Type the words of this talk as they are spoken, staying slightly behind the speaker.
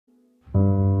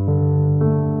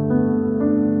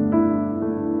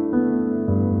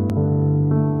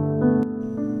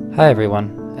Hi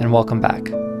everyone, and welcome back.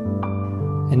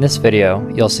 In this video,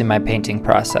 you'll see my painting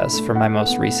process for my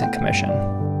most recent commission.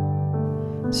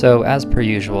 So as per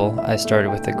usual, I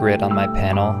started with a grid on my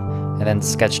panel and then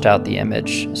sketched out the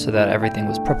image so that everything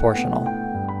was proportional.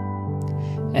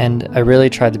 And I really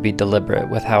tried to be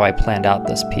deliberate with how I planned out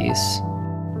this piece.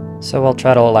 So I'll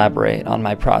try to elaborate on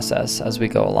my process as we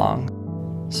go along.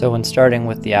 So when starting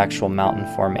with the actual mountain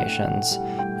formations,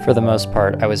 for the most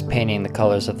part I was painting the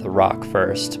colors of the rock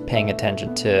first, paying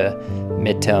attention to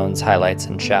midtones, highlights,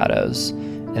 and shadows,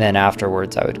 and then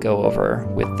afterwards I would go over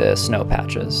with the snow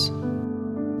patches.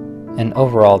 And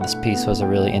overall this piece was a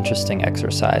really interesting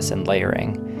exercise in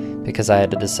layering, because I had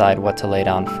to decide what to lay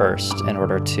down first in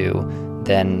order to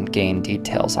then gain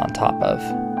details on top of.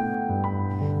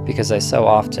 Because I so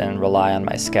often rely on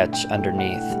my sketch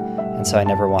underneath, and so I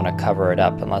never want to cover it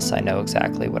up unless I know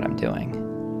exactly what I'm doing.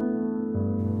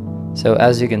 So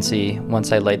as you can see,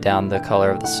 once I laid down the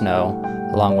color of the snow,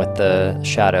 along with the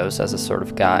shadows as a sort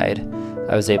of guide,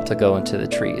 I was able to go into the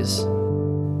trees.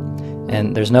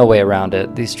 And there's no way around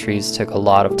it, these trees took a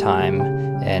lot of time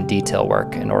and detail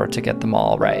work in order to get them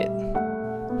all right.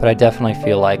 But I definitely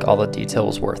feel like all the detail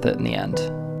was worth it in the end.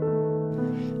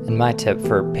 And my tip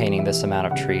for painting this amount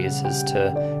of trees is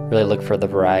to really look for the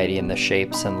variety in the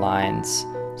shapes and lines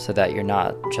so that you're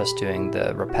not just doing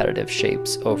the repetitive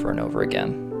shapes over and over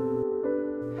again.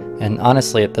 And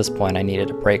honestly, at this point I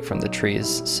needed a break from the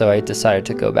trees, so I decided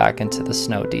to go back into the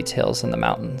snow details in the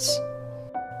mountains.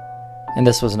 And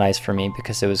this was nice for me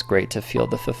because it was great to feel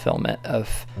the fulfillment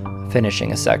of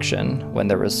finishing a section when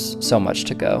there was so much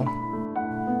to go.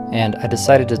 And I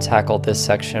decided to tackle this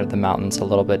section of the mountains a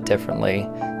little bit differently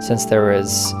since there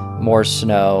was more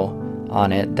snow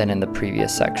on it than in the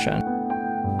previous section.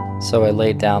 So I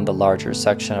laid down the larger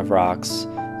section of rocks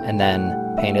and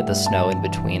then painted the snow in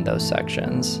between those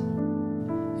sections.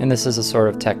 And this is a sort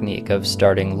of technique of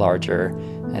starting larger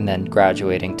and then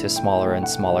graduating to smaller and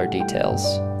smaller details.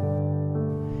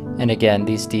 And again,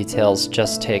 these details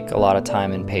just take a lot of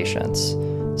time and patience,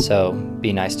 so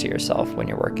be nice to yourself when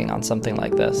you're working on something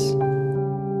like this.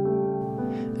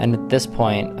 And at this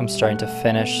point, I'm starting to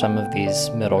finish some of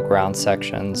these middle ground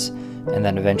sections and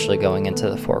then eventually going into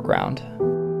the foreground.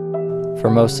 For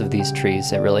most of these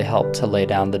trees, it really helped to lay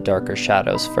down the darker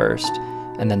shadows first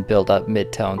and then build up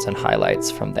midtones and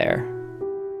highlights from there.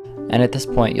 And at this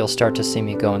point, you'll start to see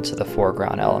me go into the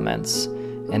foreground elements,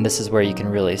 and this is where you can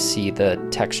really see the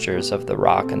textures of the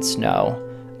rock and snow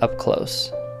up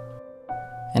close.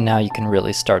 And now you can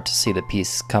really start to see the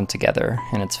piece come together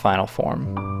in its final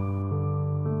form.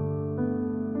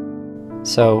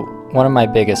 So, one of my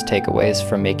biggest takeaways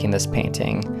from making this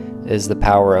painting is the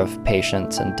power of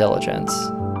patience and diligence.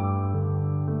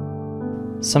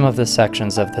 Some of the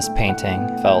sections of this painting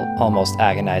felt almost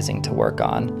agonizing to work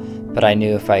on, but I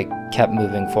knew if I kept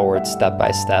moving forward step by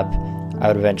step, I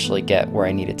would eventually get where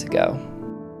I needed to go.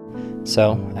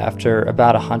 So, after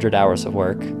about 100 hours of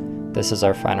work, this is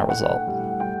our final result.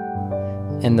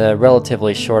 In the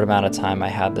relatively short amount of time I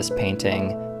had this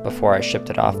painting before I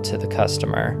shipped it off to the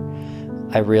customer,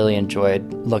 I really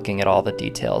enjoyed looking at all the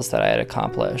details that I had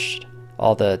accomplished,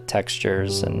 all the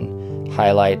textures and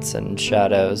highlights and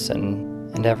shadows and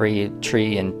every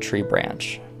tree and tree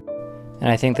branch. And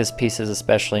I think this piece is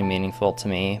especially meaningful to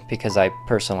me because I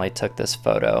personally took this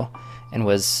photo and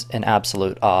was in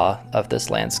absolute awe of this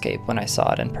landscape when I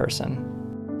saw it in person.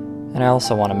 And I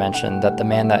also want to mention that the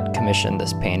man that commissioned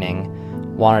this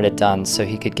painting wanted it done so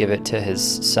he could give it to his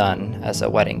son as a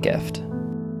wedding gift.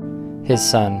 His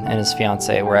son and his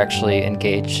fiancée were actually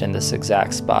engaged in this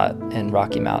exact spot in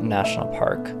Rocky Mountain National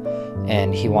Park,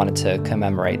 and he wanted to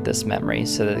commemorate this memory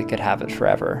so that they could have it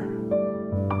forever.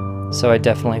 So I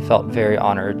definitely felt very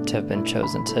honored to have been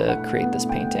chosen to create this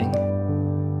painting.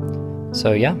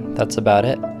 So yeah, that's about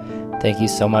it. Thank you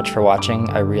so much for watching,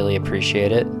 I really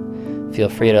appreciate it. Feel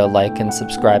free to like and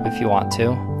subscribe if you want to,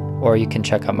 or you can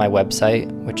check out my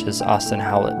website, which is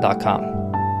austinhowlett.com.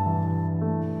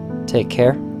 Take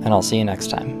care, and I'll see you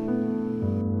next time.